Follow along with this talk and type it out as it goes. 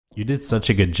You did such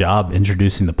a good job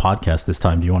introducing the podcast this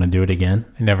time. Do you want to do it again?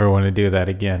 I never want to do that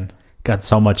again. Got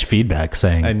so much feedback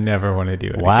saying, I never want to do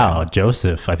it wow, again.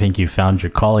 Joseph, I think you found your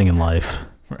calling in life.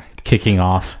 Right. Kicking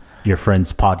off your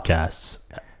friends'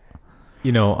 podcasts.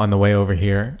 You know, on the way over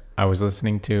here, I was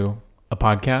listening to a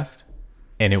podcast,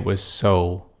 and it was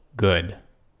so good.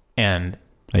 And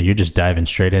You're just diving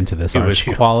straight into this, it aren't was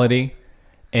you? quality.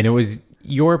 And it was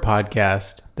your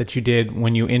podcast that you did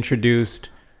when you introduced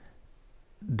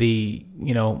the,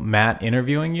 Matt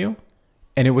interviewing you.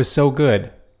 And it was so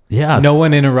good. Yeah. No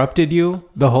one interrupted you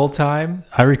the whole time.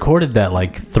 I recorded that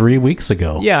like 3 weeks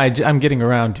ago. Yeah, I'm getting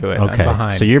around to it. Okay. I'm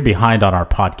behind. So you're behind on our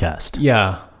podcast.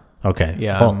 Yeah. Okay.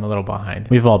 Yeah, Well, I'm a little behind.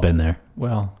 we've all been there.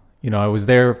 Well, I was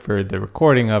there for the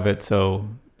recording of it, so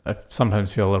I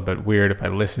sometimes feel a little bit weird if I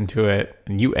listen to it,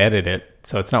 and you edit it,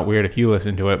 so it's not weird if you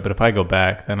listen to it, but if I go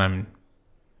back, then I'm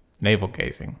navel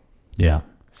gazing. Yeah.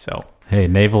 So, Hey,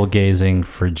 navel gazing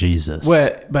for Jesus.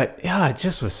 but yeah, it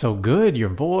just was so good. Your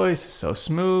voice is so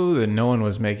smooth, and no one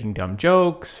was making dumb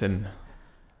jokes, and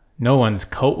no one's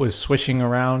coat was swishing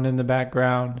around in the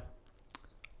background.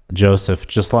 Joseph,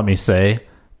 just let me say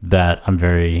that I'm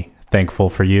very thankful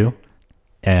for you,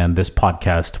 and this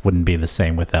podcast wouldn't be the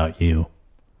same without you.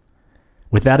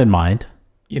 With that in mind,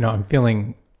 I'm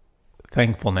feeling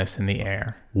thankfulness in the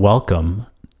air. welcome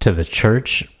to the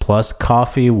Church Plus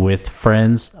Coffee with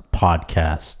Friends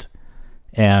podcast.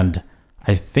 And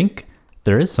I think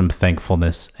there is some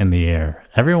thankfulness in the air.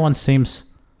 Everyone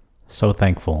seems so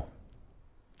thankful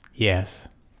Yes.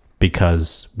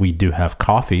 because we do have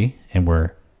coffee, and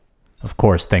we're, of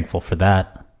course, thankful for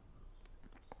that.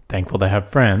 Thankful to have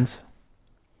friends.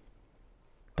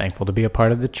 Thankful to be a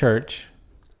part of the church.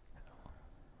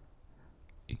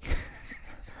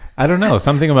 I don't know.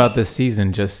 Something about this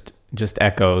season just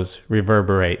echoes,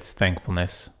 reverberates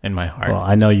thankfulness in my heart. Well,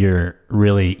 I know you're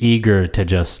really eager to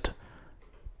just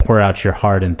pour out your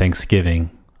heart in Thanksgiving.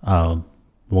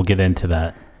 We'll get into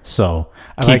that. So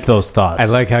keep those thoughts.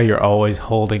 I like how you're always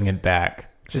holding it back.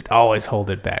 Just always hold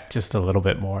it back just a little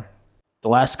bit more. The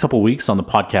last couple weeks on the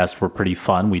podcast were pretty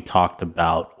fun. We talked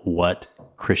about what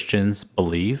Christians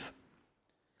believe,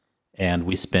 and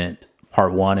we spent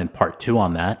part 1 and part 2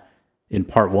 on that. In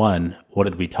part 1, what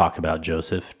did we talk about,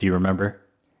 Joseph? Do you remember?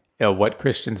 Yeah, what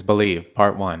Christians believe,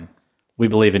 part 1. We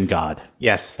believe in God.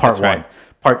 Yes, Part that's 1. right.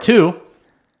 Part 2,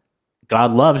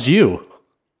 God loves you.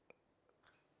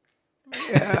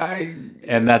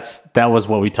 And that was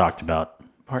what we talked about.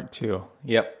 Part 2.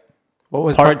 Yep. What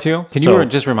was Part- part 2? Can so- you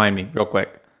just remind me real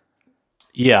quick?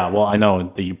 Yeah, well, I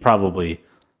know that you probably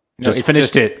just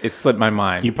finished it. It slipped my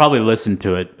mind. You probably listened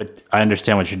to it, but I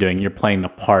understand what you're doing. You're playing the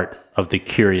part of the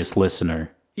curious listener.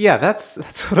 Yeah,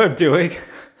 that's what I'm doing.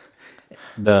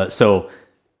 So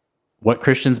what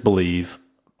Christians believe,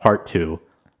 part 2,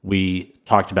 we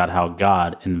talked about how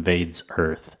God invades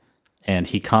earth, and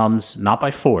he comes not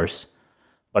by force,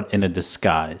 but in a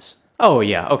disguise. Oh,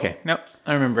 yeah. Okay. No,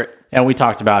 I remember it. And we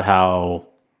talked about how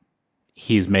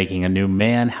he's making a new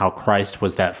man, how Christ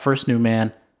was that first new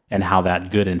man, and how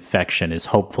that good infection is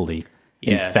hopefully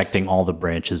infecting all the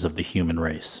branches of the human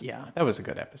race. Yeah, that was a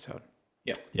good episode.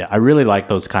 Yeah. Yeah, I really like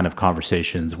those kind of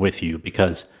conversations with you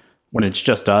because when it's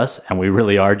just us and we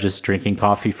really are just drinking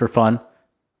coffee for fun,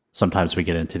 sometimes we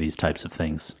get into these types of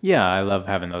things. Yeah, I love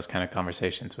having those kind of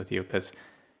conversations with you because,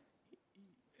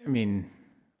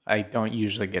 I don't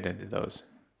usually get into those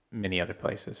many other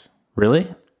places. Really?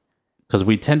 Because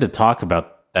we tend to talk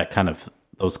about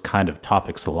those kind of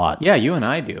topics a lot. Yeah, you and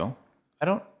I do. I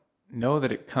don't know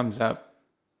that it comes up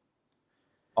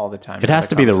all the time. It has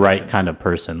to be the right kind of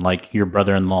person, like your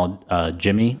brother-in-law,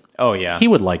 Jimmy. Oh, yeah. He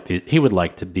would like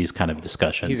these kind of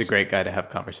discussions. He's a great guy to have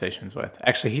conversations with.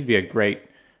 Actually, he'd be a great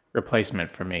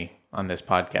replacement for me on this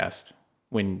podcast.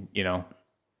 When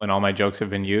all my jokes have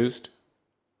been used,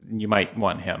 you might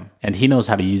want him. And he knows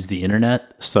how to use the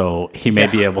internet, so he may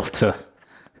be able to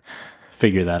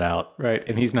figure that out. Right.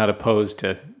 And he's not opposed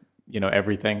to,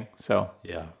 everything. So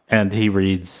Yeah. And he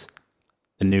reads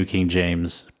the New King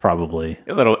James, probably.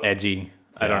 a little edgy.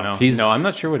 I don't know. He's- No, I'm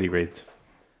not sure what he reads.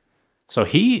 So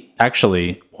he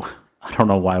actually, I don't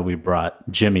know why we brought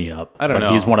Jimmy up. I don't but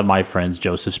know. He's one of my friends,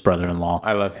 Joseph's brother-in-law.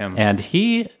 I love him. And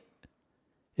he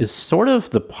is sort of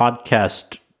the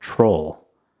podcast troll.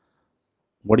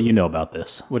 What do you know about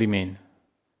this? What do you mean? Do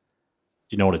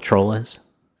you know what a troll is?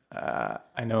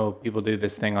 I know people do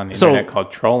this thing on the internet called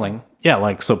trolling.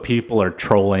 Yeah, so people are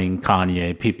trolling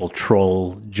Kanye. People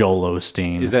troll Joel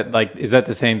Osteen. Is that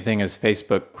the same thing as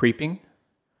Facebook creeping?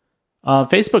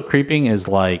 Facebook creeping is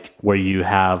where you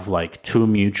have two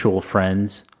mutual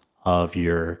friends of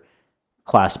your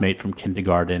classmate from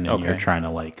kindergarten, and you're trying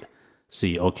to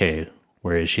see, okay,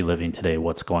 Where is she living today?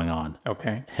 What's going on?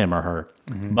 Okay. Him or her.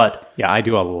 But Yeah, I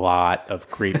do a lot of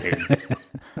creeping.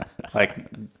 Like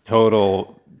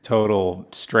total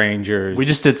strangers. we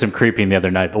just did some creeping the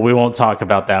other night, but we won't talk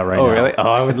about that right now. Oh, really? Oh,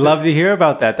 I would love to hear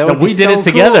about that. That No, would be we did so it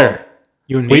together. cool.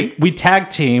 You and me? We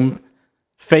tag team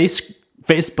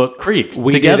Facebook creeped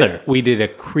We together. We did a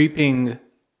creeping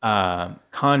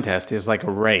contest. It was like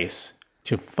a race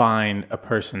to find a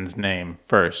person's name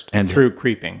first And- through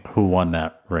creeping. Who won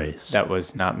that race? That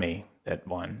was not me that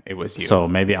won. It was you. So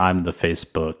maybe I'm the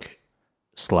Facebook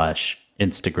 /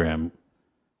 Instagram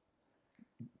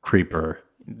creeper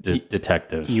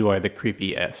detective. You are the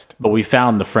creepiest. But we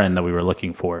found the friend that we were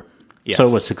looking for. Yes. So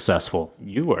it was successful.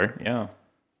 You were, yeah.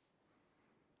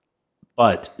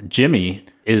 But Jimmy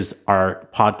is our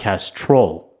podcast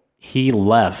troll. He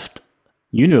left,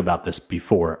 you knew about this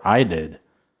before I did.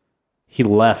 He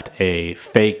left a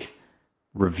fake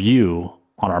review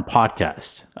on our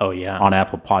podcast, Oh, yeah. on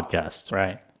Apple Podcasts,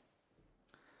 Right.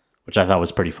 which I thought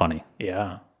was pretty funny.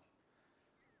 Yeah.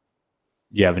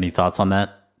 Do you have any thoughts on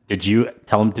that? Did you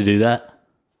tell him to do that?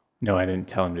 No, I didn't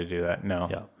tell him to do that. No.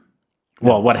 Yeah.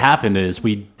 Well, what happened is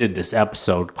we did this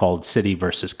episode called City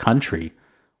versus Country,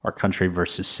 or Country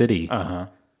versus City. Uh-huh.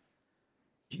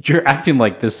 You're acting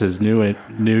like this is new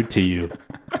to you.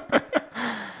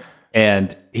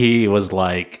 And he was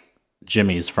like,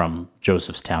 Jimmy's from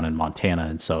Josephstown in Montana,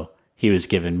 and so he was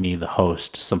giving me, the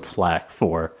host, some flack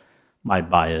for my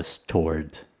bias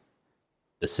toward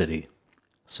the city.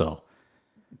 So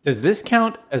Does this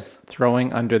count as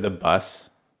throwing under the bus?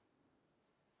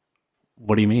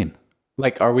 what do you mean?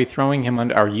 Like, are we throwing him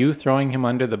under? Are you throwing him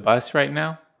under the bus right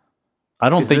now? I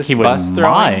don't Is think this he would bus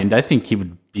throwing? mind. I think he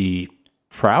would be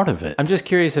proud of it. I'm just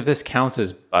curious if this counts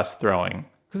as bus throwing,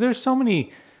 because there's so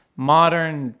many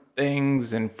modern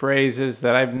things and phrases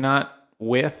that I'm not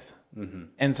with,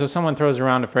 and so someone throws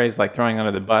around a phrase like throwing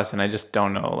under the bus, and I just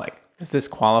don't know. Like, does this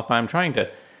qualify? I'm trying to,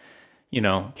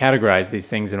 categorize these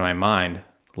things in my mind.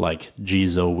 Like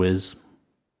Geezo Whiz.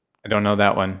 I don't know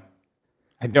that one.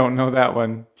 Do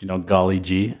you know Golly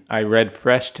G? I read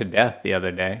Fresh to Death the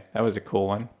other day. That was a cool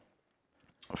one.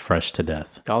 Fresh to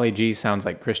death. Golly G sounds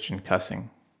like Christian cussing.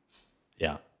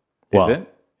 Yeah. Is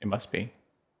it? It must be.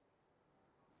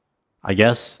 I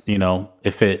guess,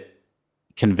 if it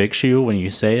convicts you when you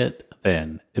say it,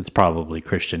 then it's probably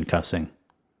Christian cussing.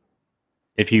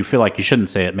 If you feel like you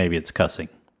shouldn't say it, maybe it's cussing.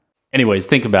 Anyways,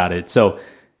 think about it. So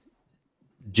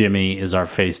Jimmy is our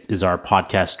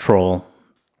podcast troll.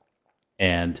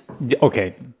 And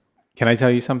Okay, can I tell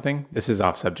you something? This is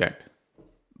off subject.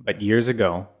 But years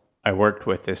ago, I worked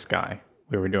with this guy.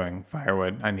 We were doing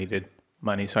firewood. I needed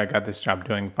money, so I got this job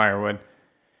doing firewood.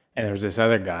 And there was this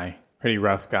other guy, pretty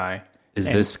rough guy. is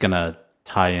this going to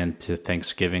tie into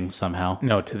Thanksgiving somehow?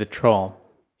 No, to the troll.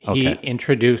 He Okay.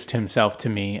 introduced himself to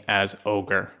me as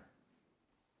Ogre.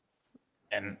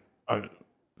 And I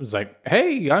was like,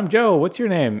 hey, I'm Joe. What's your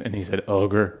name? And he said,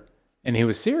 Ogre. And he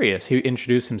was serious. He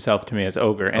introduced himself to me as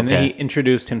Ogre. And then he Okay.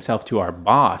 introduced himself to our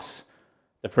boss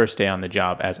the first day on the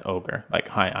job as Ogre. Like,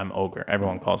 hi, I'm Ogre.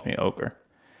 Everyone calls me Ogre.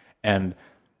 And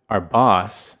our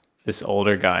boss, this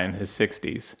older guy in his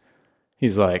 60s,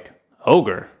 he's like,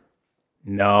 Ogre?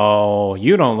 No,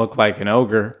 you don't look like an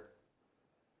ogre.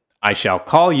 I shall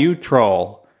call you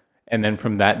Troll. And then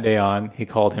from that day on, he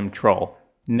called him Troll.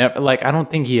 Never, I don't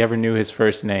think he ever knew his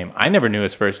first name. I never knew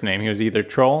his first name. He was either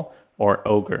Troll or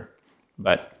Ogre.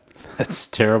 But That's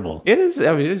terrible. it is,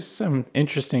 it's some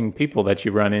interesting people that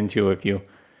you run into if you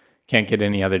can't get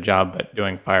any other job but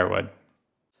doing firewood.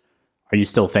 Are you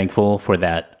still thankful for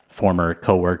that former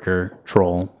coworker,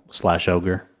 troll /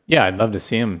 ogre? Yeah, I'd love to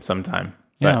see him sometime.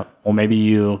 Yeah. Well, maybe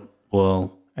you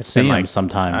will see him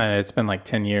sometime. It's been like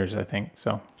 10 years, I think.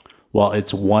 So Well,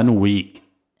 it's 1 week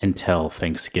until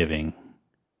Thanksgiving.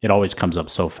 It always comes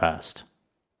up so fast.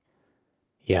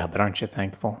 yeah, but aren't you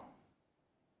thankful?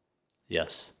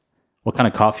 Yes. What kind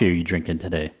of coffee are you drinking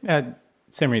today?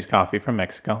 Simri's coffee from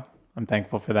Mexico. I'm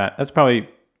thankful for that. That's probably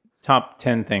top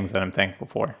 10 things that I'm thankful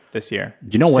for this year. Do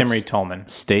you know what Simri Tolman?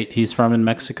 state he's from in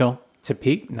Mexico?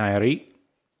 Tepic, Nayarit,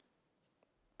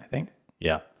 I think.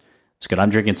 Yeah. It's good. I'm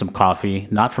drinking some coffee,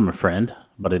 not from a friend,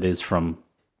 but it is from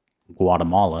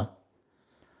Guatemala.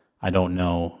 I don't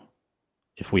know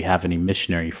if we have any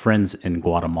missionary friends in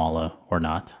Guatemala or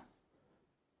not,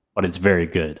 but it's very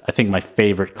good. I think my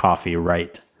favorite coffee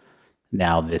right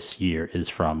now this year is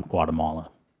from Guatemala.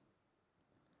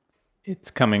 It's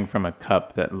coming from a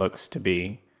cup that looks to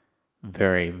be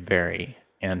very, very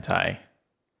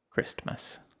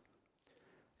anti-Christmas.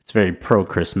 It's very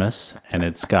pro-Christmas, and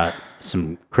it's got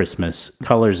some Christmas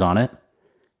colors on it.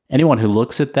 Anyone who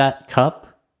looks at that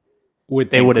cup, They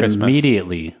they would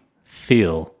immediately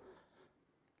feel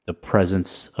the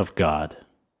presence of God.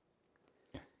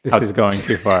 This is going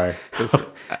too far.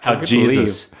 How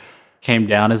Jesus came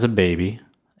down as a baby.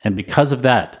 And because of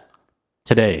that,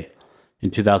 today,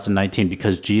 in 2019,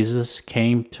 because Jesus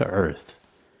came to earth,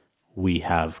 we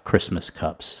have Christmas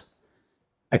cups.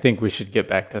 I think we should get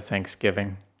back to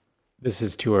Thanksgiving. This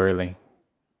is too early.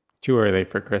 Too early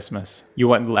for Christmas.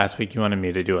 Last week you wanted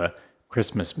me to do a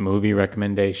Christmas movie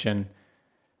recommendation.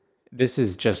 This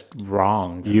is just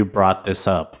wrong. You brought this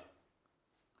up.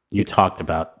 You talked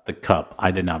about the cup.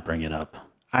 I did not bring it up.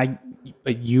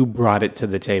 But you brought it to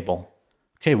the table.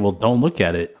 Okay, well, don't look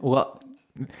at it. Well,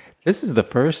 this is the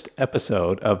first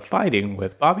episode of Fighting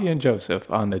with Bobby and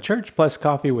Joseph on the Church Plus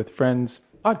Coffee with Friends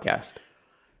podcast.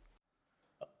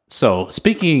 So,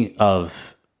 speaking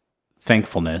of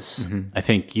thankfulness, I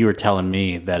think you were telling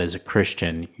me that as a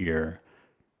Christian, you're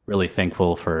really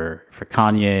thankful for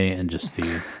Kanye and just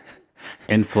the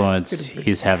influence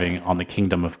he's having on the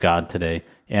kingdom of God today.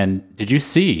 And did you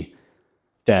see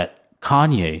that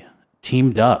Kanye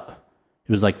teamed up?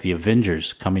 It was like the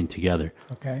Avengers coming together.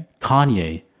 Okay.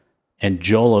 Kanye and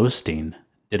Joel Osteen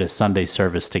did a Sunday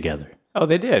service together. Oh,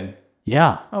 they did?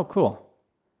 Yeah. Oh, cool.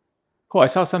 Cool. I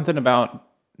saw something about,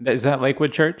 is that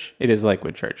Lakewood Church? It is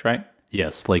Lakewood Church, right?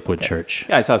 Yes, Lakewood Church.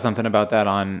 Yeah, I saw something about that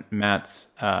on Matt's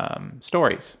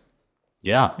stories.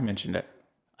 Yeah. He mentioned it.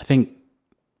 I think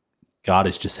God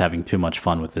is just having too much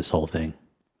fun with this whole thing.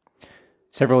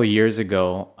 Several years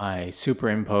ago, I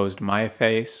superimposed my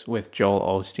face with Joel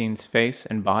Osteen's face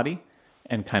and body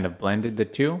and kind of blended the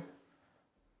two.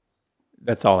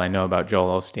 That's all I know about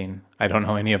Joel Osteen. I don't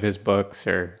know any of his books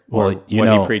or what he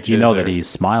preaches. You know that he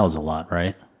smiles a lot,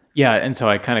 right? Yeah, and so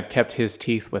I kind of kept his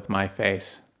teeth with my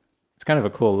face. It's kind of a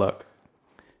cool look.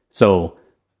 So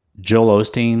Joel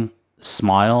Osteen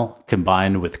smile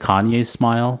combined with Kanye's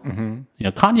smile. You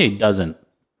know, Kanye doesn't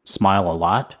smile a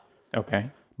lot. Okay.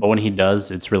 But when he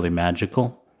does, it's really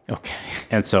magical. Okay.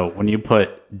 And so when you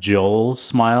put Joel's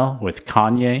smile with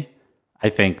Kanye, I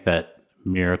think that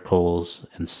miracles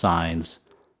and signs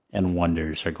and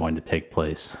wonders are going to take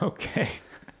place. Okay.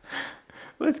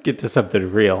 Let's get to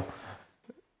something real.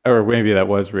 Or maybe that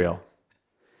was real.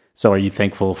 So are you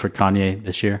thankful for Kanye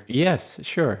this year? Yes,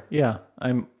 sure. Yeah.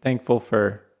 I'm thankful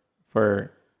for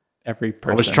every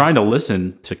person. I was trying to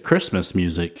listen to Christmas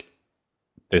music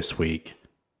this week.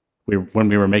 When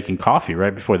we were making coffee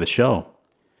right before the show.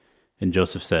 And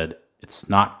Joseph said, it's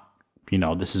not,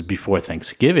 this is before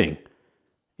Thanksgiving.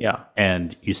 Yeah.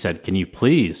 And you said, can you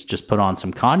please just put on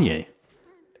some Kanye?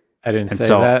 I didn't say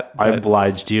that. I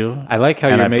obliged you. I like how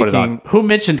you're making... Who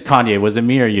mentioned Kanye? Was it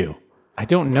me or you? I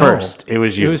don't know. First, it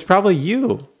was you. It was probably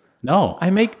you. No. I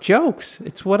make jokes.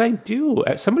 It's what I do.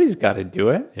 Somebody's got to do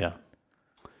it. Yeah.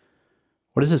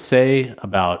 What does it say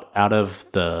about out of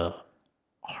the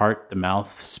heart the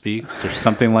mouth speaks or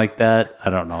something like that? I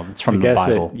don't know. It's from the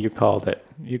Bible. You called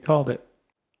it.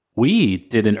 We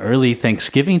did an early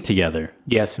Thanksgiving together.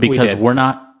 Yes, because we're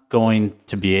not going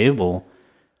to be able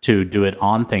to do it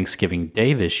on Thanksgiving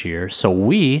Day this year. So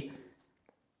we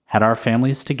had our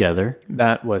families together.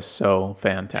 That was so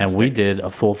fantastic. And we did a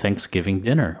full Thanksgiving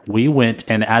dinner. We went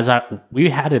and we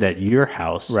had it at your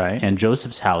house. Right. And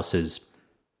Joseph's house is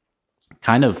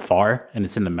kind of far and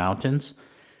it's in the mountains.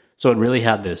 So it really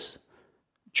had this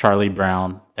Charlie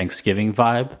Brown Thanksgiving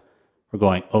vibe. We're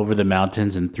going over the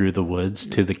mountains and through the woods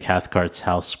to the Cathcart's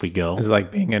house we go. It was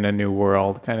like being in a new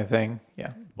world kind of thing.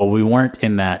 Yeah. But we weren't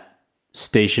in that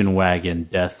station wagon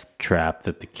death trap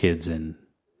that the kids in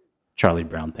Charlie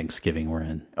Brown Thanksgiving were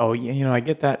in. Oh, I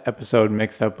get that episode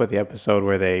mixed up with the episode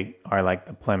where they are like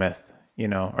the Plymouth,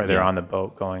 or they're on the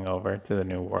boat going over to the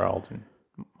new world and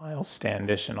Miles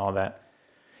Standish and all that.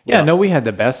 Yeah, no, we had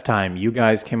the best time. You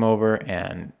guys came over,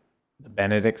 and the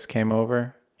Benedicts came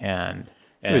over, and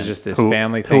it was just this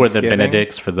family Thanksgiving. Who are the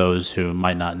Benedicts, for those who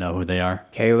might not know who they are?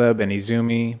 Caleb and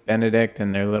Izumi, Benedict,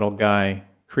 and their little guy,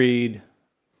 Creed.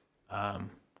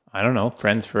 I don't know,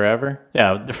 Friends Forever?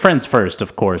 Yeah, the Friends first,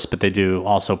 of course, but they do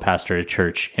also pastor a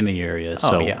church in the area,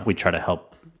 so we try to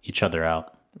help each other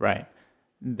out. Right.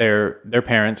 Their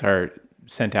parents are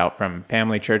sent out from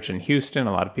Family Church in Houston.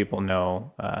 A lot of people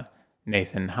know...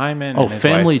 Nathan Hyman. Oh, and his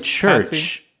Family wife, Church.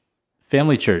 Patsy.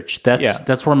 Family Church.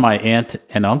 That's where my aunt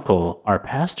and uncle are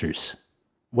pastors.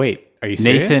 Wait, are you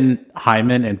serious? Nathan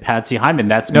Hyman and Patsy Hyman.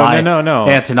 That's my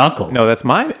aunt and uncle. No, that's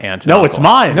my aunt and uncle. No, it's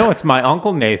mine. No, it's my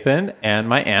uncle Nathan and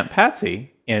my aunt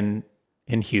Patsy in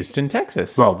Houston,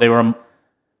 Texas. Well,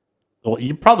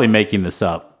 you're probably making this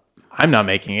up. I'm not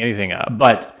making anything up.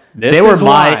 But they were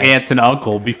my aunts and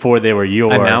uncle before they were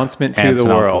your announcement to the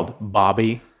world. Uncle.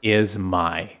 Bobby is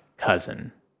my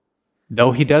cousin.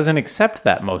 Though he doesn't accept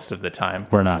that most of the time.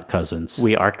 We're not cousins.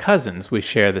 We are cousins. We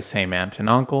share the same aunt and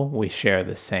uncle. We share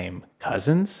the same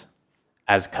cousins,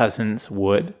 as cousins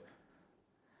would.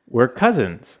 We're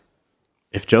cousins.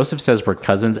 If Joseph says we're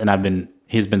cousins, and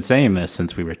he's been saying this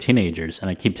since we were teenagers, and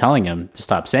I keep telling him to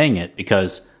stop saying it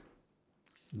because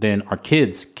then our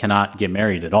kids cannot get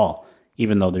married at all,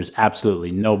 even though there's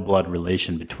absolutely no blood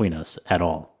relation between us at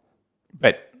all.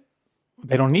 But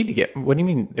they don't need to get... What do you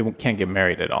mean they can't get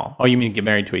married at all? Oh, you mean get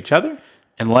married to each other?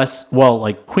 Unless, well,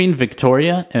 like Queen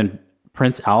Victoria and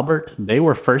Prince Albert, they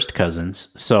were first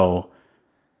cousins, so...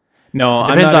 No,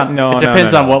 it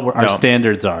depends on what our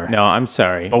standards are. No, I'm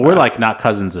sorry. But we're like not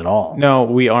cousins at all. No,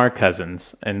 we are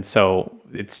cousins. And so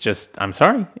it's just, I'm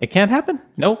sorry. It can't happen.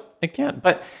 Nope, it can't.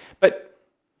 But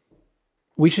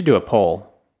we should do a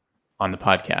poll on the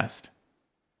podcast.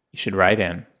 You should write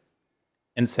in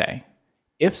and say,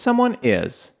 if someone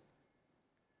is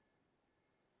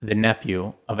the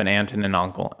nephew of an aunt and an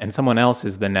uncle, and someone else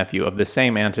is the nephew of the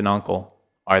same aunt and uncle,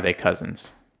 are they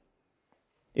cousins?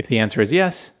 If the answer is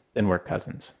yes, then we're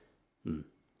cousins.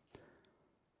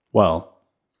 Well,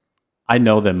 I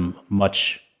know them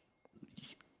much.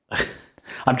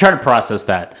 I'm trying to process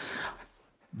that.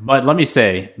 But let me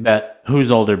say that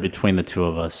who's older between the two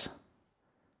of us?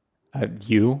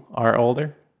 You are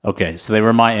older? Okay, so they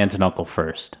were my aunt and uncle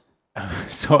first.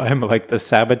 So I'm like the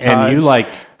sabotage. And you like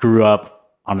grew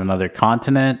up on another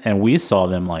continent, and we saw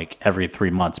them like every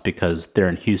 3 months because they're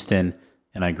in Houston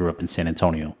and I grew up in San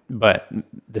Antonio. But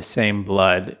the same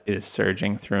blood is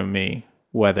surging through me,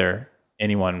 whether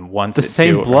anyone wants the it to. The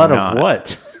same blood or not. of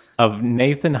what? Of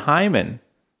Nathan Hyman.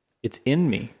 It's in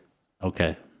me.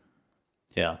 Okay.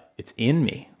 Yeah. It's in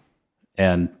me.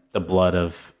 And the blood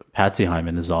of Patsy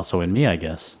Hyman is also in me, I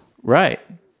guess. Right.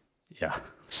 Yeah.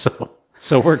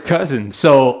 So we're cousins.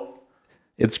 So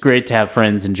it's great to have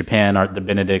friends in Japan. The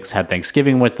Benedicts had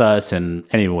Thanksgiving with us. And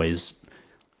anyways,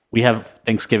 we have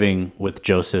Thanksgiving with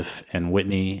Joseph and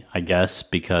Whitney, I guess,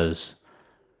 because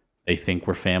they think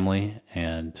we're family.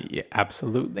 And yeah,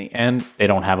 absolutely. And they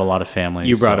don't have a lot of family.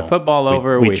 You brought a football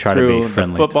over. We try threw to be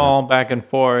friendly the football back and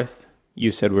forth.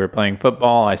 You said we were playing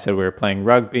football. I said we were playing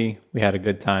rugby. We had a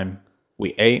good time.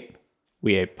 We ate.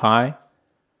 We ate pie.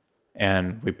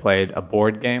 And we played a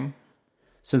board game.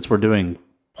 Since we're doing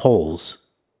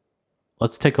polls,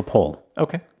 let's take a poll.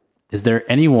 Okay. Is there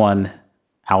anyone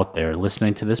out there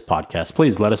listening to this podcast?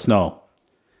 Please let us know.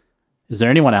 Is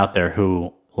there anyone out there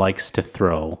who likes to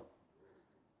throw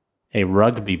a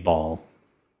rugby ball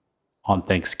on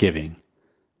Thanksgiving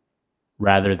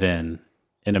rather than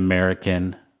an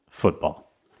American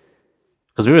football?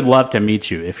 Because we would love to meet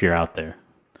you if you're out there.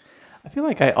 I feel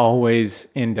like I always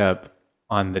end up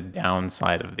on the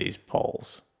downside of these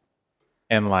polls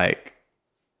and like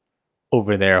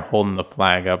over there holding the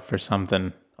flag up for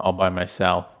something all by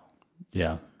myself.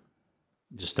 Yeah.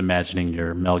 Just imagining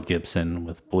you're Mel Gibson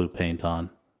with blue paint on.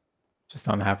 Just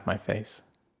on half my face.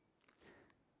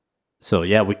 So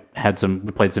yeah, we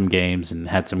played some games and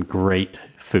had some great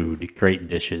food, great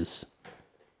dishes.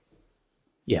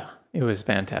 Yeah, it was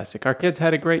fantastic. Our kids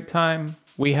had a great time.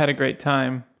 We had a great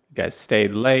time. You guys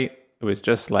stayed late. It was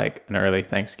just like an early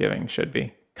Thanksgiving should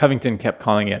be. Covington kept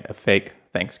calling it a fake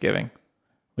Thanksgiving.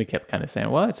 We kept kind of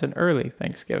saying, well, it's an early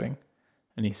Thanksgiving.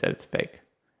 And he said it's fake.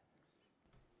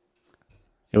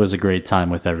 It was a great time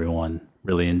with everyone.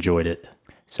 Really enjoyed it.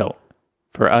 So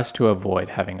for us to avoid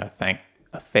having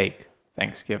a fake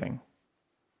Thanksgiving,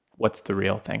 what's the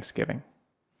real Thanksgiving?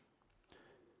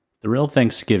 The real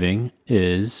Thanksgiving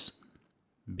is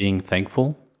being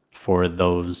thankful for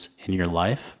those in your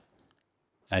life,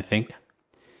 I think.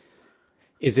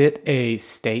 Is it a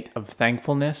state of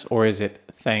thankfulness or is it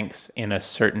thanks in a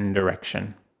certain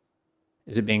direction?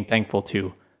 Is it being thankful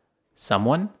to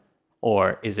someone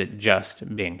or is it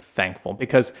just being thankful?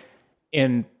 Because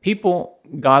in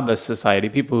godless society,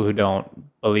 people who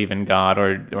don't believe in God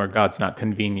or God's not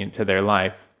convenient to their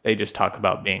life, they just talk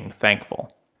about being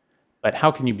thankful. But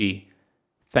how can you be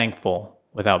thankful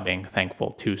without being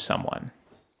thankful to someone?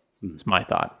 It's my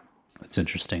thought. That's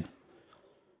interesting.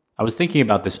 I was thinking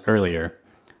about this earlier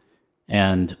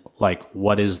and like,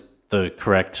 what is the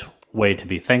correct way to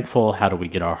be thankful? How do we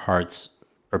get our hearts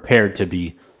prepared to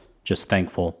be just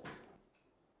thankful?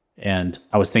 And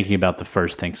I was thinking about the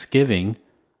first Thanksgiving,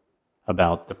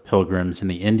 about the Pilgrims and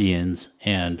the Indians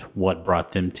and what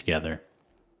brought them together.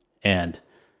 And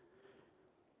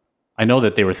I know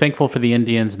that they were thankful for the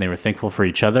Indians and they were thankful for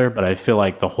each other, but I feel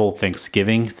like the whole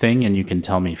Thanksgiving thing, and you can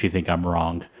tell me if you think I'm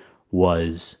wrong,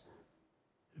 was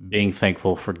being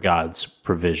thankful for God's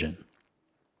provision.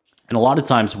 And a lot of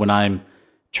times when I'm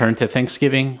turned to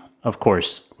Thanksgiving, of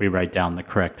course, we write down the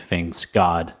correct things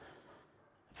God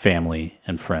family,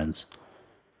 and friends.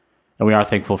 And we are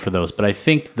thankful for those. But I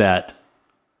think that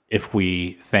if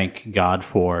we thank God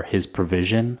for his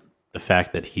provision, the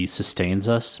fact that he sustains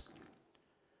us,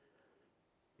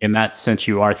 in that sense,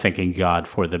 you are thanking God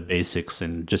for the basics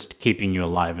and just keeping you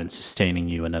alive and sustaining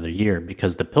you another year.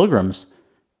 Because the pilgrims,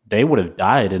 they would have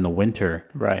died in the winter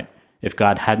Right. if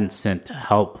God hadn't sent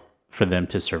help for them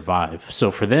to survive.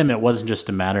 So for them, it wasn't just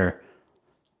a matter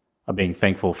of being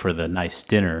thankful for the nice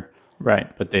dinner,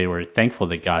 Right. but they were thankful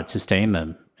that God sustained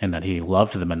them and that he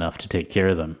loved them enough to take care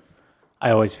of them.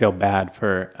 I always feel bad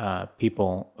for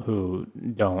people who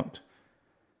don't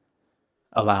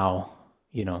allow,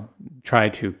 try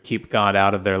to keep God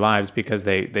out of their lives because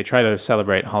they try to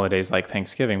celebrate holidays like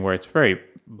Thanksgiving, where it's very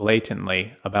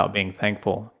blatantly about being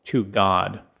thankful to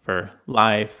God for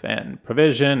life and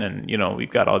provision. And,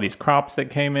 we've got all these crops that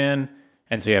came in.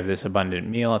 And so you have this abundant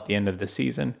meal at the end of the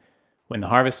season when the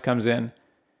harvest comes in.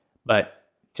 But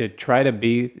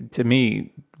to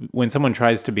me, when someone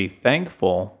tries to be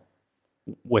thankful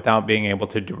without being able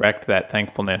to direct that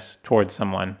thankfulness towards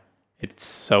someone, it's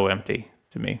so empty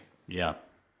to me. Yeah,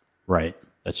 right.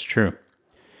 That's true.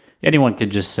 Anyone could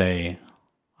just say,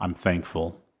 I'm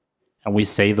thankful. And we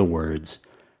say the words,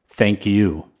 thank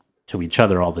you, to each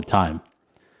other all the time.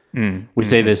 We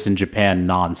say this in Japan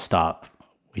nonstop.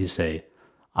 We say,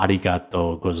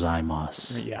 arigato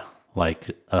gozaimasu. Yeah.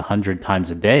 Like 100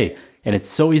 times a day. And it's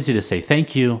so easy to say,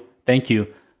 thank you.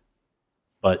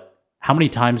 But how many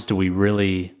times do we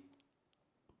really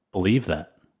believe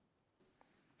that?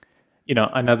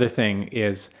 Another thing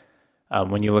is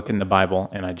when you look in the Bible,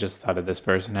 and I just thought of this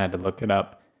verse and had to look it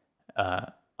up,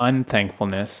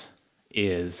 unthankfulness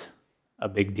is a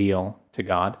big deal to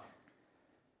God.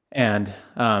 And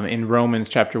in Romans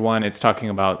chapter 1, it's talking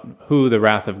about who the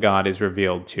wrath of God is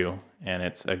revealed to. And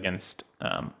it's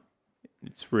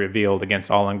it's revealed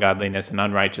against all ungodliness and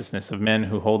unrighteousness of men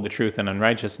who hold the truth in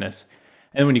unrighteousness.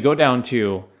 And when you go down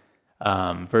to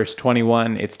verse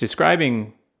 21, it's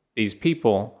describing these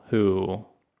people who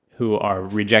are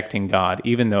rejecting God,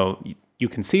 even though you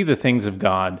can see the things of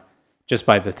God just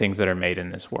by the things that are made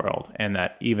in this world, and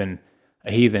that even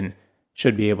a heathen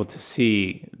should be able to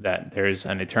see that there's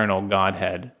an eternal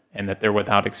Godhead and that they're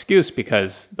without excuse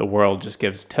because the world just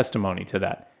gives testimony to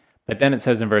that. But then it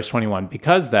says in verse 21,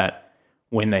 because that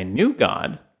when they knew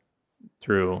God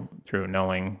through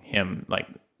knowing him, like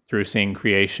through seeing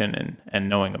creation and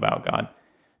knowing about God,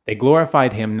 they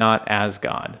glorified him not as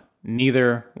God,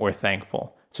 neither were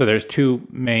thankful. So there's two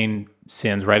main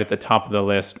sins right at the top of the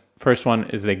list. First one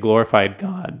is they glorified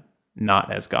God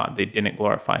not as God. They didn't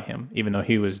glorify him, even though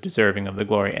he was deserving of the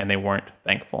glory, and they weren't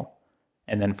thankful.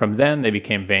 And then from then they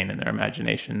became vain in their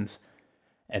imaginations,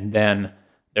 and then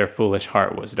their foolish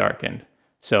heart was darkened.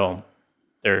 So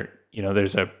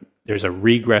there's a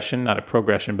regression, not a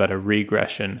progression, but a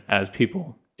regression as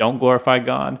people don't glorify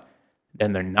God,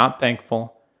 then they're not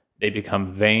thankful, they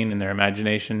become vain in their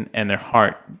imagination, and their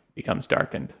heart becomes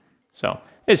darkened. So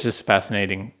it's just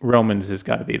fascinating. Romans has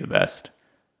got to be the best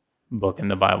book in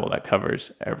the Bible that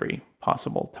covers every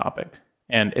possible topic.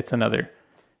 And it's another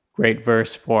great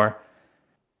verse for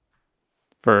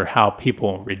how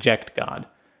people reject God.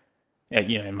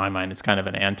 In my mind, it's kind of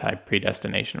an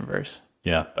anti-predestination verse.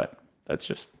 Yeah. But that's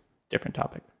just a different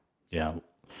topic. Yeah.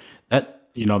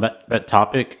 That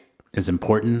topic is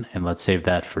important, and let's save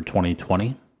that for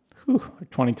 2020.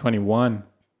 2021.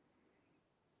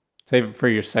 Save it for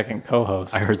your second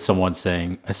co-host. I heard someone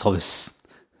saying, I saw this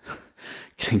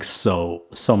getting so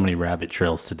many rabbit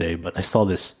trails today, but I saw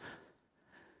this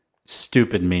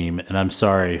stupid meme, and I'm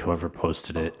sorry whoever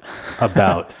posted it,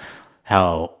 about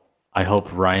how I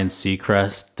hope Ryan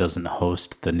Seacrest doesn't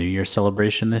host the New Year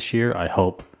celebration this year. I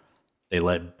hope they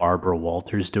let Barbara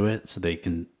Walters do it so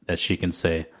that she can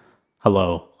say,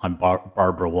 hello, I'm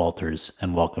Barbara Walters,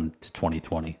 and welcome to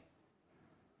 2020.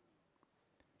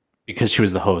 Because she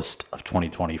was the host of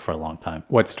 2020 for a long time.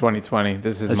 What's 2020?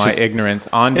 This is my ignorance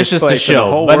on display. It's just a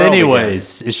show. But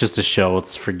anyways, it's just a show.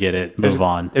 Let's forget it. Move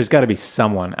on. There's got to be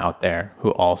someone out there who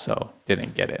also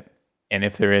didn't get it. And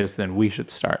if there is, then we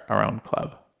should start our own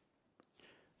club.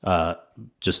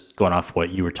 Just going off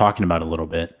what you were talking about a little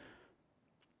bit,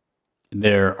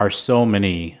 there are so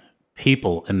many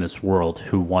people in this world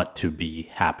who want to be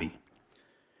happy.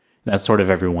 That's sort of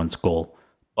everyone's goal.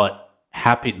 But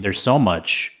there's so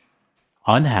much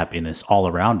unhappiness all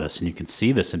around us, and you can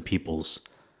see this in people's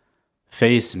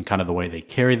face and kind of the way they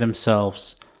carry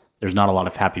themselves. There's not a lot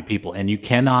of happy people, and you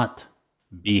cannot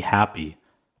be happy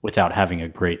without having a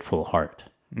grateful heart.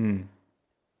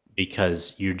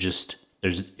 Because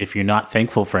if you're not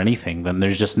thankful for anything, then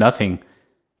there's just nothing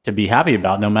to be happy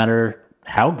about, no matter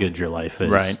how good your life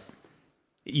is. Right.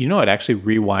 You know, it actually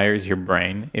rewires your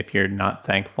brain if you're not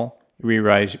thankful. It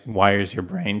rewires your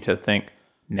brain to think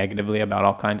negatively about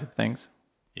all kinds of things.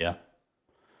 Yeah.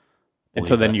 And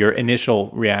so Believe then that. your initial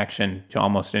reaction to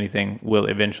almost anything will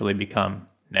eventually become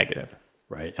negative.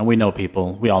 Right. And we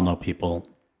all know people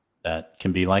that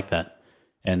can be like that.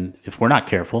 And if we're not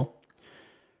careful,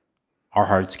 our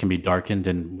hearts can be darkened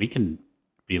and we can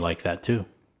be like that too.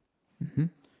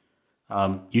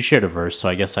 You shared a verse, so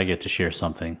I guess I get to share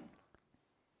something.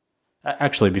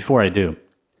 Actually, before I do,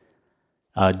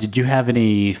 did you have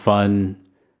any fun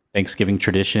Thanksgiving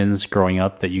traditions growing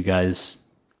up that you guys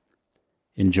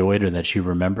enjoyed or that you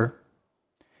remember?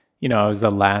 You know, I was the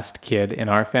last kid in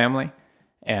our family,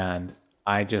 and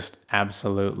I just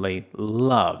absolutely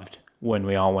loved when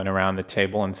we all went around the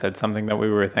table and said something that we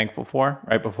were thankful for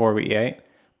right before we ate.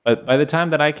 But by the time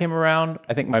that I came around,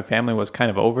 I think my family was kind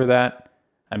of over that.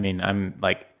 I mean, I'm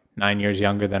like 9 years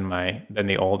younger than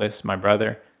the oldest, my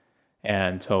brother.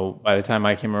 And so by the time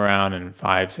I came around and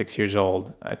 5, 6 years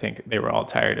old, I think they were all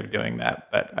tired of doing that.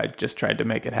 But I just tried to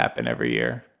make it happen every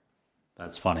year.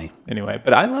 That's funny. Anyway,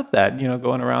 but I love that,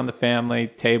 going around the family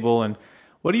table and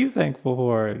what are you thankful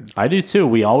for? I do too.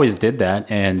 We always did that,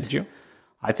 and Did you?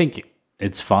 I think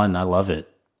it's fun. I love it.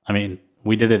 I mean,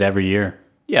 we did it every year.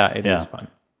 Yeah, it is Yeah. fun.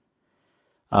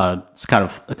 It's kind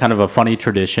of a funny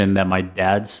tradition that my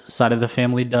dad's side of the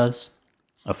family does.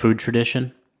 A food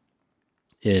tradition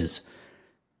is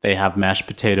they have mashed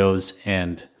potatoes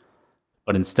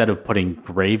but instead of putting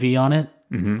gravy on it,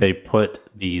 they put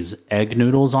these egg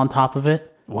noodles on top of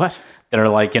it What? that are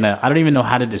like I don't even know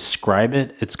how to describe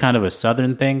it. It's kind of a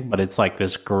southern thing, but it's like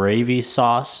this gravy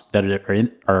sauce that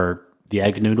or the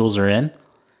egg noodles are in.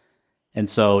 And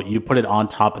so you put it on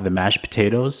top of the mashed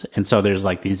potatoes. And so there's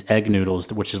like these egg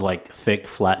noodles, which is like thick,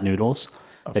 flat noodles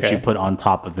that you Okay. put on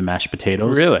top of the mashed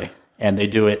potatoes. Really? And they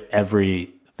do it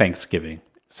every Thanksgiving.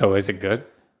 So is it good?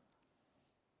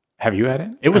 Have you had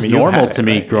it? It was I mean, you've normal had to it,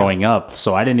 me right? growing up.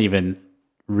 So I didn't even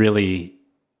really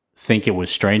think it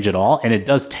was strange at all. And it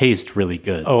does taste really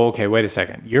good. Oh, okay. Wait a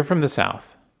second. You're from the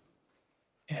South,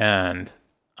 and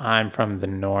I'm from the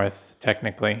North,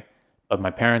 technically, but my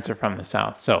parents are from the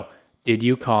South. So did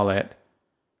you call it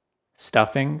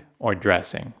stuffing or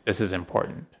dressing? This is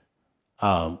important.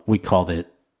 We called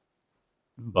it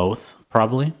both,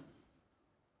 probably.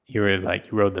 You were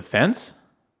like, you rode the fence?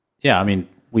 Yeah, I mean,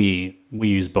 we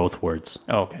use both words.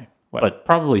 Oh, okay. What? But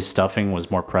probably stuffing was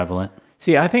more prevalent.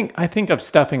 See, I think of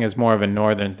stuffing as more of a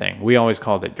northern thing. We always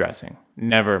called it dressing.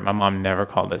 My mom never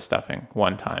called it stuffing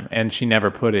one time, and she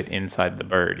never put it inside the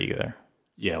bird either.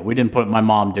 Yeah, my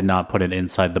mom did not put it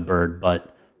inside the bird,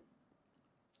 but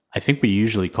I think we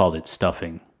usually called it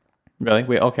stuffing. Really?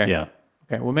 Okay. Yeah.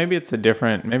 Okay. Well, maybe it's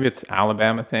maybe it's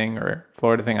Alabama thing or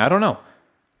Florida thing. I don't know.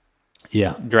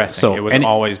 Yeah. Dressing. It was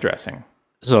always dressing.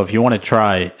 So if you want to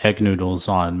try egg noodles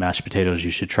on mashed potatoes,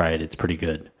 you should try it. It's pretty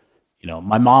good.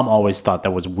 My mom always thought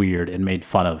that was weird and made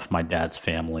fun of my dad's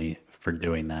family for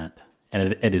doing that.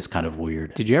 And it is kind of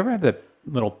weird. Did you ever have the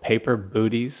little paper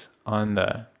booties on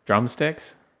the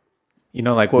drumsticks?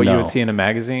 Like what you No. would see in a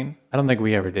magazine? I don't think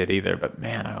we ever did either, but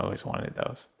man, I always wanted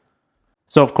those.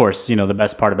 So, of course, the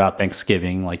best part about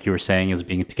Thanksgiving, like you were saying, is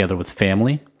being together with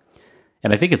family.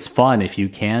 And I think it's fun if you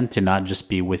can to not just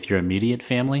be with your immediate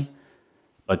family,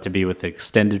 but to be with the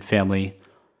extended family.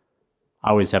 I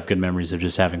always have good memories of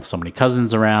just having so many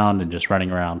cousins around and just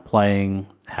running around playing,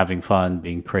 having fun,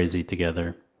 being crazy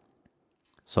together.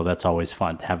 So that's always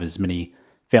fun to have as many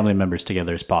family members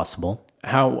together as possible.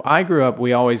 How I grew up,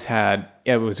 we always had,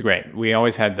 it was great. We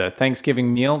always had the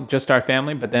Thanksgiving meal, just our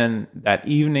family, but then that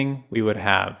evening we would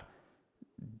have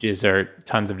dessert,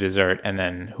 tons of dessert, and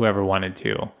then whoever wanted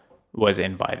to was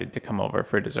invited to come over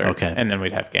for dessert. Okay. And then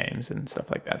we'd have games and stuff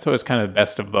like that. So it was kind of the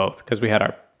best of both because we had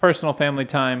our personal family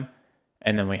time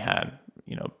and then we had,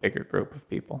 bigger group of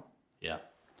people. Yeah.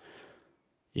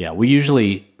 Yeah, we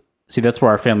usually see that's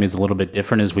where our family is a little bit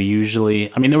different is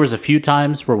there was a few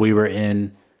times where we were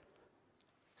in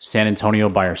San Antonio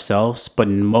by ourselves, but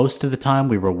most of the time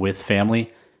we were with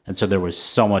family. And so there was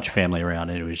so much family around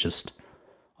and it was just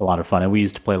a lot of fun. And we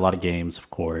used to play a lot of games, of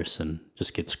course, and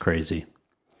just gets crazy.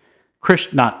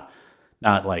 Not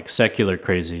like secular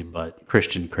crazy, but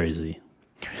Christian crazy.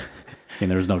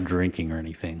 There was no drinking or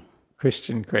anything.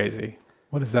 Christian crazy.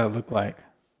 What does that look like?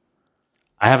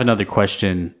 I have another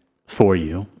question for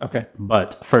you. Okay.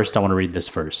 But first, I want to read this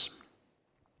verse.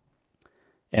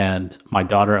 And my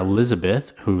daughter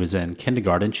Elizabeth, who is in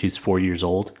kindergarten, she's 4 years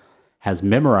old, has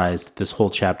memorized this whole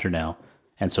chapter now.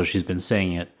 And so she's been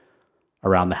saying it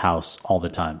around the house all the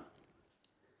time.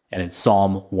 And it's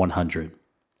Psalm 100.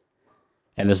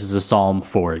 And this is a psalm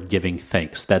for giving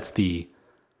thanks. That's the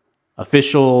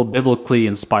official biblically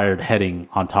inspired heading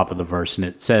on top of the verse, and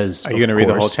it says, Are you going to read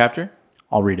the whole chapter?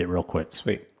 I'll read it real quick.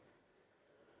 Sweet.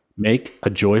 Make a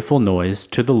joyful noise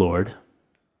to the Lord.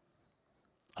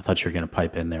 I thought you were going to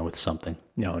pipe in there with something.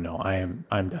 No, I'm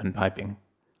done piping.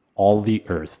 All the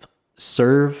earth,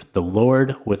 serve the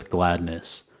Lord with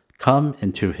gladness. Come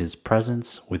into his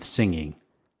presence with singing.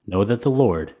 Know that the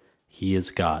Lord, he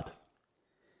is God.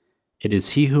 It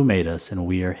is he who made us, and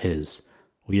we are his.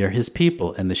 We are his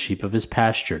people and the sheep of his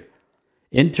pasture.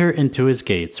 Enter into his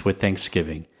gates with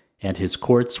thanksgiving, and his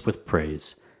courts with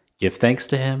praise. Give thanks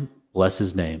to him, bless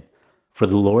his name. For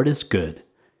the Lord is good.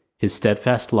 His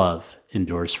steadfast love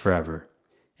endures forever,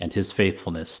 and his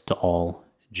faithfulness to all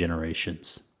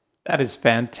generations. That is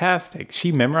fantastic.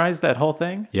 She memorized that whole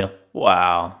thing? Yep.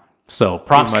 Wow. So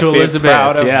props to Be Elizabeth.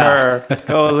 proud of her.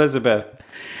 Go, Elizabeth.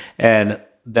 And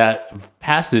that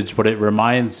passage, what it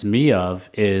reminds me of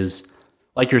is,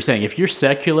 like you're saying, if you're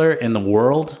secular in the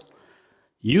world,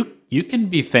 you can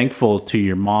be thankful to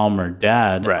your mom or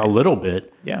dad a little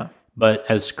bit. Yeah. But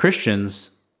as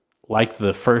Christians, like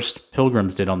the first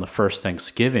pilgrims did on the first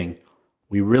Thanksgiving,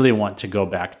 we really want to go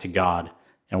back to God,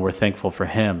 and we're thankful for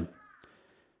him.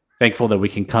 Thankful that we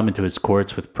can come into his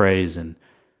courts with praise and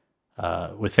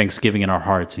with thanksgiving in our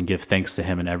hearts and give thanks to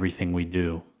him in everything we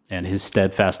do. And his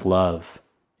steadfast love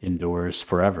endures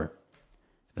forever.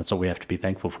 That's what we have to be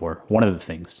thankful for. One of the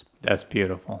things. That's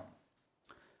beautiful.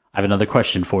 I have another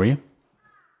question for you.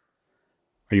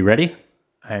 Are you ready?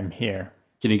 I'm here.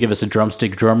 Can you give us a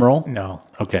drumstick drum roll? No.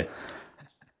 Okay.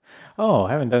 Oh,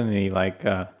 I haven't done any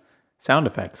sound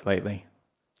effects lately.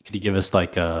 Could you give us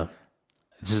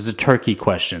this is a turkey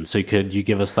question, so could you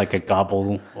give us like a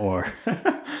gobble or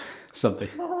something?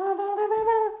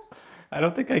 I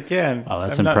don't think I can. Oh,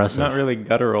 that's impressive. Not really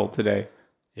guttural today.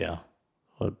 Yeah.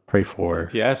 Well, pray for.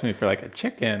 If you asked me for like a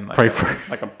chicken, pray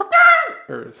for like a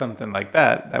or something like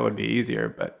that, that would be easier.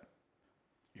 But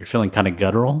you're feeling kind of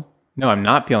guttural. No, I'm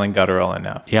not feeling guttural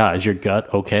enough. Yeah, is your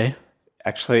gut okay?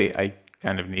 Actually, I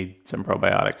kind of need some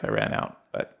probiotics. I ran out,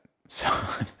 but so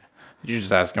you're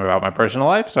just asking about my personal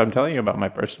life, so I'm telling you about my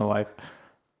personal life.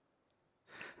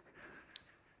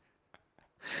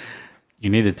 You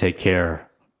need to take care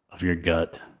of your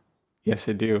gut. Yes,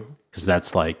 I do. Because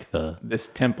that's like this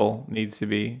temple needs to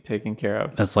be taken care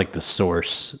of. That's like the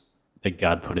source that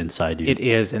God put inside you. It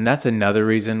is, and that's another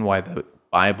reason why the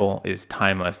Bible is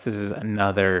timeless. This is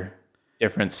another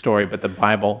different story, but the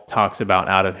Bible talks about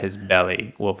out of his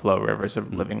belly will flow rivers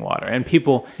of living water. And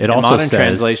people it in also modern says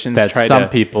translations that try some to,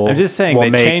 people I'm just saying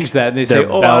they change that and they say,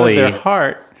 oh, out of their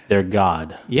heart. Their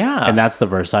God. Yeah. And that's the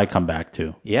verse I come back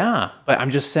to. Yeah. But I'm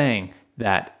just saying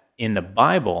that in the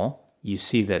Bible, you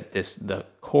see that the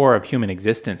core of human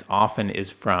existence often is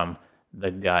from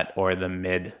the gut or the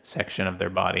mid section of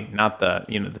their body, not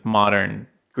the modern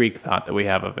Greek thought that we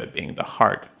have of it being the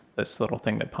heart, this little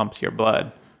thing that pumps your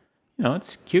blood.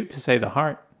 It's cute to say the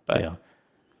heart,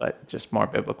 but just more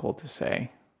biblical to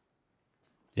say,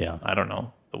 I don't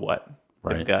know, the what,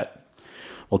 the gut.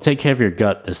 Well, take care of your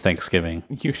gut this Thanksgiving.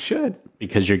 You should.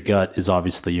 Because your gut is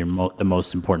obviously the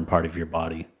most important part of your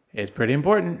body. It's pretty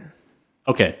important.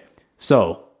 Okay,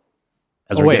 so.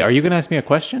 Are you going to ask me a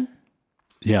question?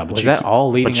 Yeah. But was that all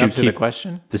leading up to the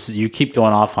question? You keep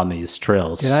going off on these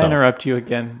trails. Did I interrupt you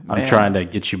again? I'm trying to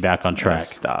get you back on track.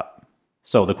 Stop.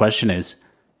 So the question is,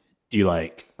 do you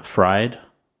like fried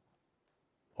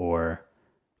or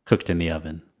cooked in the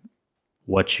oven?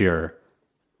 What's your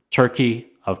turkey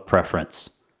of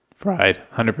preference? Fried,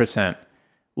 100%.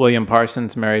 William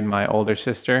Parsons married my older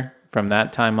sister. From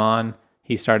that time on,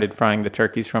 he started frying the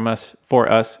turkeys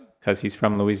for us because he's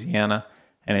from Louisiana,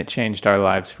 and it changed our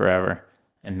lives forever.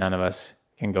 And none of us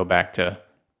can go back to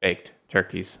baked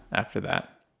turkeys after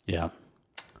that. Yeah.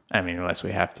 I mean, unless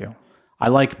we have to. I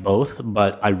like both,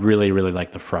 but I really, really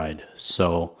like the fried.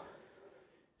 So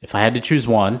if I had to choose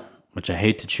one, which I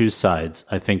hate to choose sides,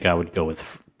 I think I would go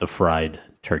with the fried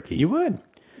turkey. You would.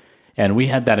 And we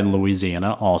had that in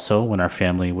Louisiana also when our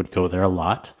family would go there a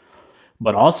lot.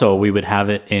 But also we would have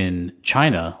it in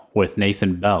China with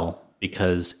Nathan Bell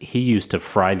because he used to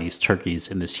fry these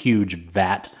turkeys in this huge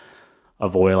vat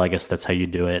of oil. I guess that's how you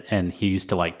do it. And he used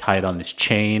to tie it on this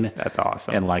chain. That's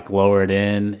awesome. And lower it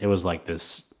in. It was like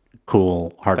this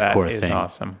cool hardcore thing. That is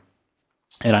awesome.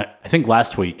 And I think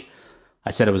last week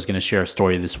I said I was going to share a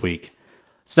story this week.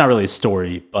 It's not really a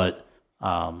story, but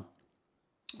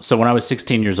so when I was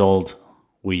 16 years old,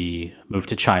 we moved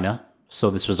to China. So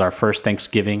this was our first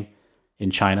Thanksgiving in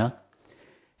China.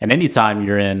 And anytime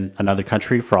you're in another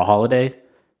country for a holiday,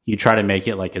 you try to make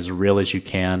it as real as you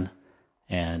can.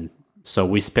 And so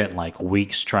we spent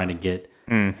weeks trying to get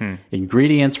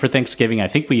ingredients for Thanksgiving. I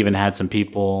think we even had some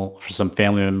people, for some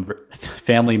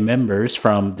family members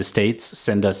from the States,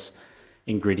 send us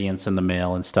ingredients in the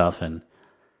mail and stuff. And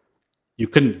you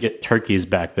couldn't get turkeys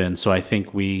back then, so I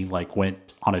think we went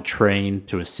on a train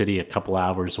to a city a couple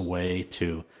hours away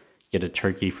to get a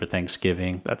turkey for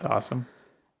Thanksgiving. That's awesome.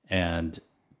 And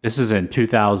this is in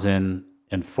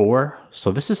 2004,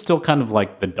 so this is still kind of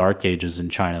like the dark ages in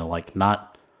China. Like,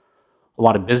 not a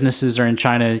lot of businesses are in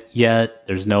China yet.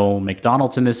 There's no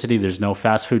McDonald's in this city. There's no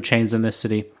fast food chains in this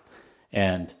city.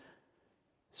 And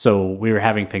so we were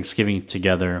having Thanksgiving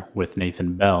together with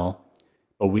Nathan Bell,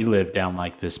 but we lived down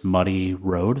like this muddy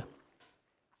road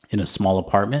in a small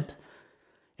apartment.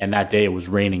 And that day it was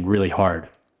raining really hard.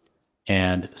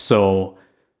 And so,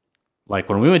 like,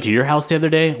 when we went to your house the other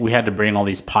day, we had to bring all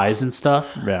these pies and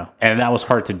stuff. Yeah. And that was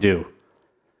hard to do.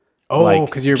 Oh,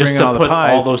 because you're bringing all the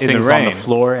pies all those in things the on rain. the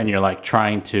floor, and you're like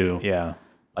trying to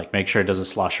make sure it doesn't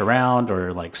slosh around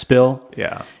or like spill.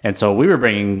 Yeah. And so we were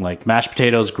bringing like mashed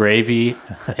potatoes, gravy,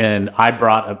 and I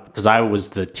brought, because I was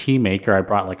the tea maker, I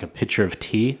brought like a pitcher of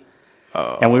tea.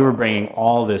 Oh. And we were bringing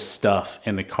all this stuff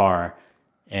in the car,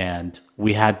 and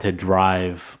we had to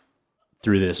drive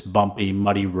through this bumpy,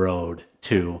 muddy road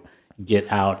to get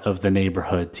out of the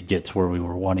neighborhood to get to where we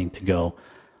were wanting to go.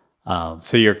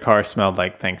 So your car smelled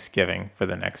like Thanksgiving for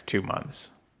the next 2 months.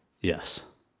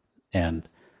 Yes. And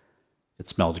it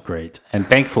smelled great. And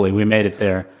thankfully we made it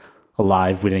there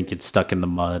alive. We didn't get stuck in the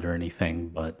mud or anything,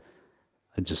 but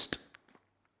just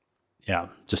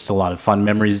a lot of fun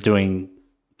memories doing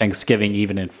Thanksgiving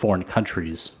even in foreign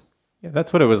countries. Yeah,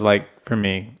 that's what it was like for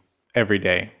me every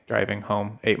day driving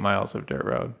home 8 miles of dirt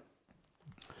road.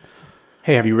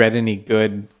 Hey, have you read any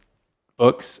good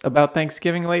books about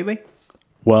Thanksgiving lately?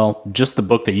 Well, just the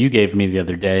book that you gave me the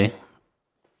other day.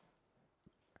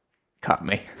 Caught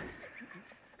me.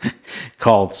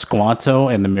 Called Squanto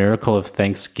and the Miracle of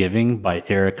Thanksgiving by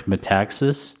Eric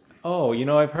Metaxas. Oh,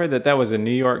 I've heard that was a New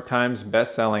York Times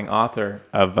best-selling author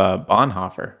of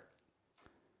Bonhoeffer.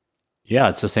 Yeah,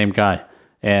 it's the same guy.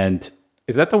 And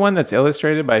is that the one that's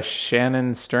illustrated by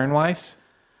Shannon Sternweiss?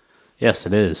 Yes,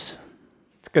 it is.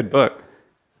 It's a good book.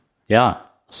 Yeah.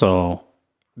 So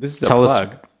this is a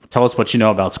plug. Tell us what you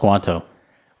know about Squanto.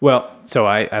 Well, so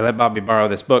I let Bobby borrow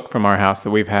this book from our house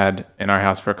that we've had in our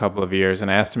house for a couple of years, and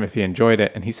I asked him if he enjoyed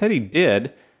it, and he said he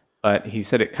did, but he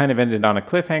said it kind of ended on a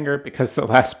cliffhanger because the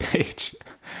last page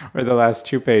or the last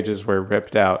 2 pages were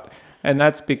ripped out, and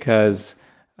that's because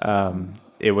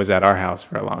it was at our house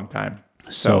for a long time.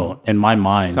 So in my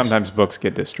mind, sometimes books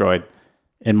get destroyed.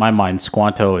 In my mind,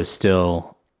 Squanto is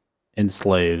still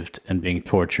enslaved and being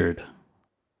tortured.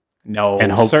 No,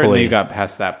 and certainly you got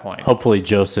past that point. Hopefully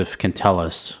Joseph can tell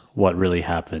us what really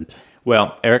happened.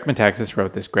 Well, Eric Metaxas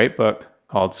wrote this great book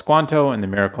called Squanto and the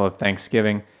Miracle of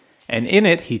Thanksgiving. And in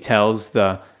it, he tells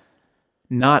the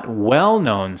not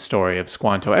well-known story of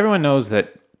Squanto. Everyone knows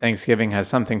that Thanksgiving has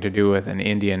something to do with an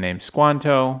Indian named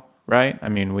Squanto, right? I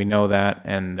mean, we know that.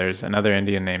 And there's another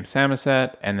Indian named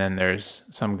Samoset. And then there's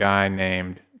some guy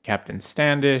named Captain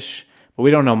Standish. But we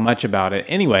don't know much about it.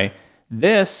 Anyway,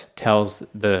 this tells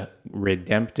the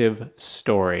redemptive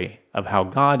story of how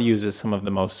God uses some of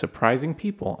the most surprising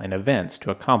people and events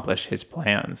to accomplish his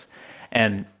plans.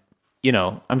 And,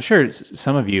 I'm sure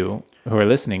some of you who are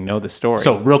listening know the story.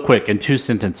 So real quick, in 2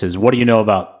 sentences, what do you know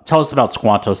tell us about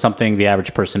Squanto, something the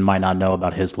average person might not know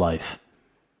about his life.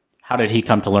 How did he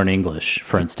come to learn English,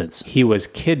 for instance? He was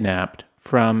kidnapped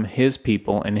from his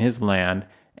people in his land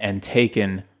and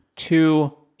taken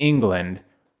to England,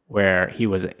 where he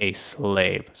was a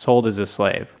slave, sold as a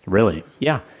slave. Really?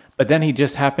 Yeah. But then he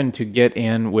just happened to get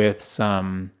in with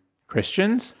some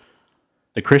Christians.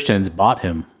 The Christians bought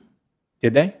him.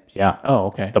 Did they? Yeah. Oh,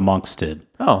 okay. The monks did.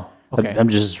 Oh, okay. I'm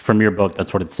just, from your book,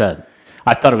 that's what it said.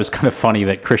 I thought it was kind of funny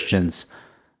that Christians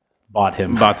bought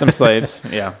him. Bought some slaves.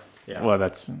 Yeah. Well,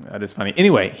 that is funny.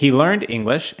 Anyway, he learned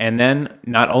English, and then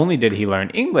not only did he learn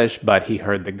English, but he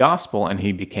heard the gospel and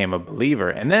he became a believer.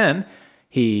 And then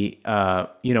he,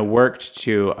 worked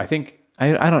to, I think,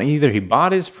 I don't, either he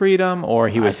bought his freedom or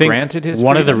he was granted his freedom.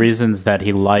 One of the reasons that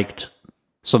he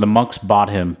so the monks bought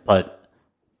him, but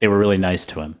they were really nice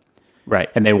to him. Right.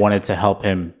 And they wanted to help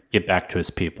him get back to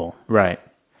his people. Right.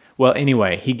 Well,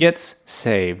 anyway, he gets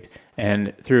saved,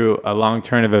 and through a long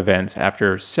turn of events,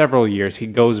 after several years, he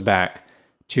goes back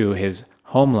to his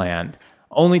homeland,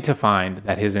 only to find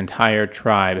that his entire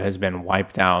tribe has been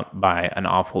wiped out by an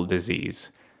awful disease.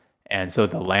 And so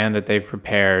the land that they've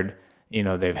prepared,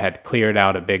 they've had cleared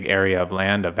out a big area of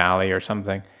land, a valley or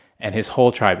something, and his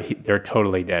whole tribe, they're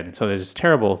totally dead. And so there's this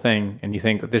terrible thing, and you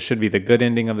think this should be the good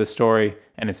ending of the story,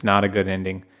 and it's not a good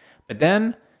ending. But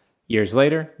then, Years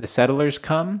later, the settlers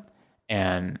come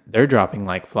and they're dropping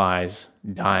like flies,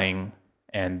 dying,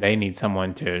 and they need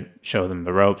someone to show them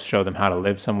the ropes, show them how to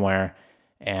live somewhere.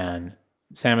 And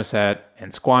Samoset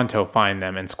and Squanto find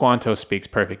them, and Squanto speaks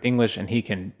perfect English, and he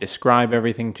can describe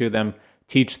everything to them,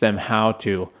 teach them how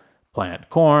to plant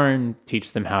corn,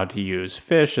 teach them how to use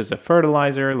fish as a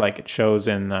fertilizer, like it shows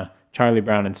in the Charlie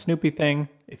Brown and Snoopy thing.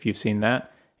 If you've seen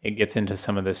that, it gets into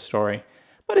some of this story.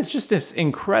 But it's just this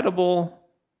incredible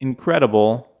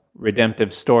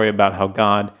redemptive story about how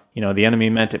God, the enemy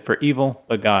meant it for evil,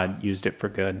 but God used it for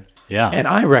good. Yeah. And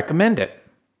I recommend it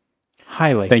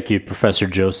highly. Thank you, Professor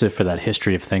Joseph, for that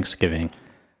history of Thanksgiving.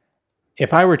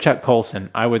 If I were Chuck Colson,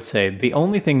 I would say the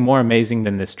only thing more amazing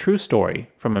than this true story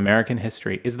from American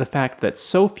history is the fact that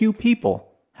so few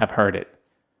people have heard it.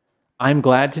 I'm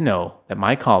glad to know that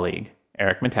my colleague,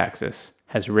 Eric Metaxas,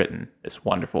 has written this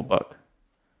wonderful book.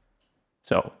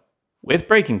 So, with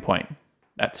Breaking Point,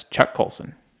 that's Chuck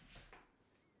Colson.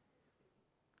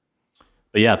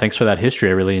 But yeah, thanks for that history.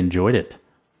 I really enjoyed it.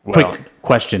 Well, Quick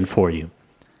question for you.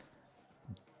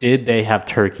 Did they have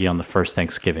turkey on the first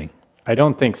Thanksgiving? I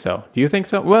don't think so. Do you think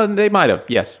so? Well, they might have.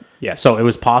 Yes. So it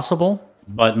was possible,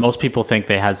 but most people think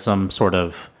they had some sort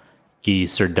of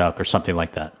geese or duck or something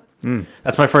like that.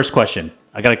 That's my first question.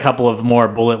 I got a couple of more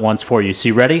bullet ones for you. So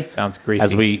you ready? Sounds greasy.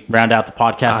 As we round out the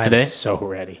podcast today? I'm so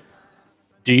ready.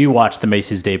 Do you watch the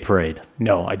Macy's Day Parade?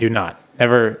 No, I do not.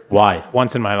 Never. Why?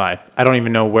 Once in my life. I don't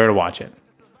even know where to watch it.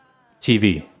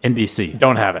 TV, NBC.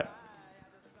 Don't have it.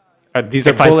 These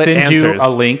are If I bullet send answers. you a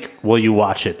link, will you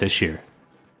watch it this year?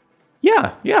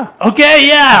 Yeah. Okay,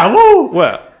 yeah, woo!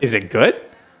 Well, is it good?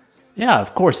 Yeah,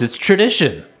 of course. It's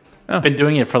tradition. I've been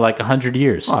doing it for like 100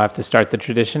 years. I'll have to start the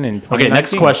tradition in 2019. Okay,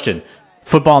 next question.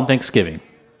 Football and Thanksgiving.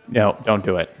 No, don't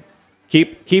do it.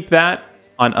 Keep that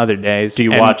on other days. Do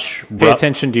you and watch... Pay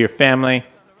attention to your family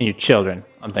and your children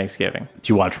on Thanksgiving.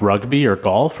 Do you watch rugby or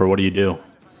golf, or what do you do?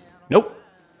 Nope.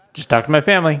 Just talk to my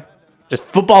family. Just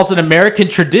football's an American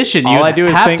tradition. You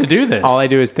have to do this. All I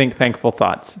do is think thankful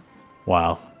thoughts.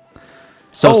 Wow.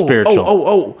 So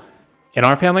spiritual. In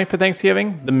our family for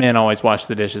Thanksgiving, the men always wash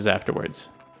the dishes afterwards.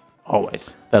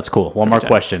 Always. That's cool. One more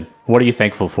question. What are you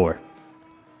thankful for?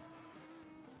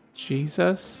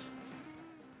 Jesus.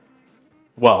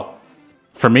 Well,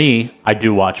 for me, I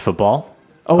do watch football.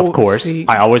 Of course. See,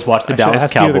 I always watch the Dallas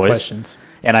ask you the Cowboys. questions.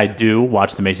 And I do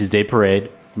watch the Macy's Day Parade.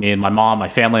 Me and my mom, my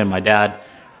family, and my dad,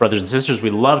 brothers and sisters, we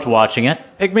loved watching it.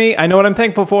 Pick me. I know what I'm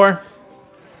thankful for.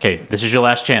 Okay, this is your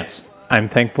last chance. I'm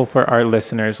thankful for our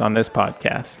listeners on this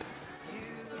podcast.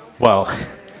 Well,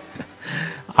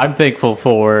 I'm thankful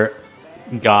for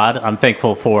God. I'm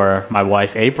thankful for my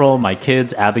wife, April, my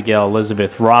kids, Abigail,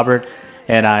 Elizabeth, Robert,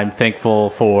 and I'm thankful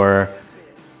for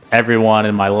everyone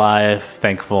in my life.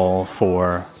 Thankful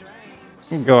for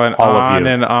Going all of on you.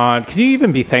 and on. Can you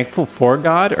even be thankful for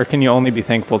God, or can you only be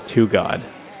thankful to God?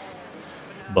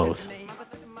 both.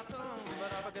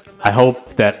 I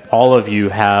hope that all of you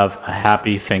have a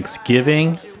happy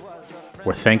Thanksgiving.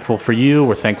 We're thankful for you.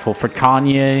 We're thankful for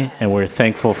Kanye. And we're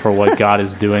thankful for what God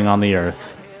is doing on the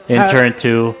earth. Enter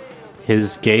into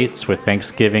his gates with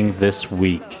Thanksgiving this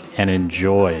week and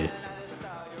enjoy.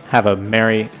 Have a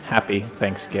merry, happy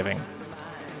Thanksgiving.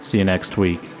 See you next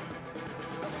week.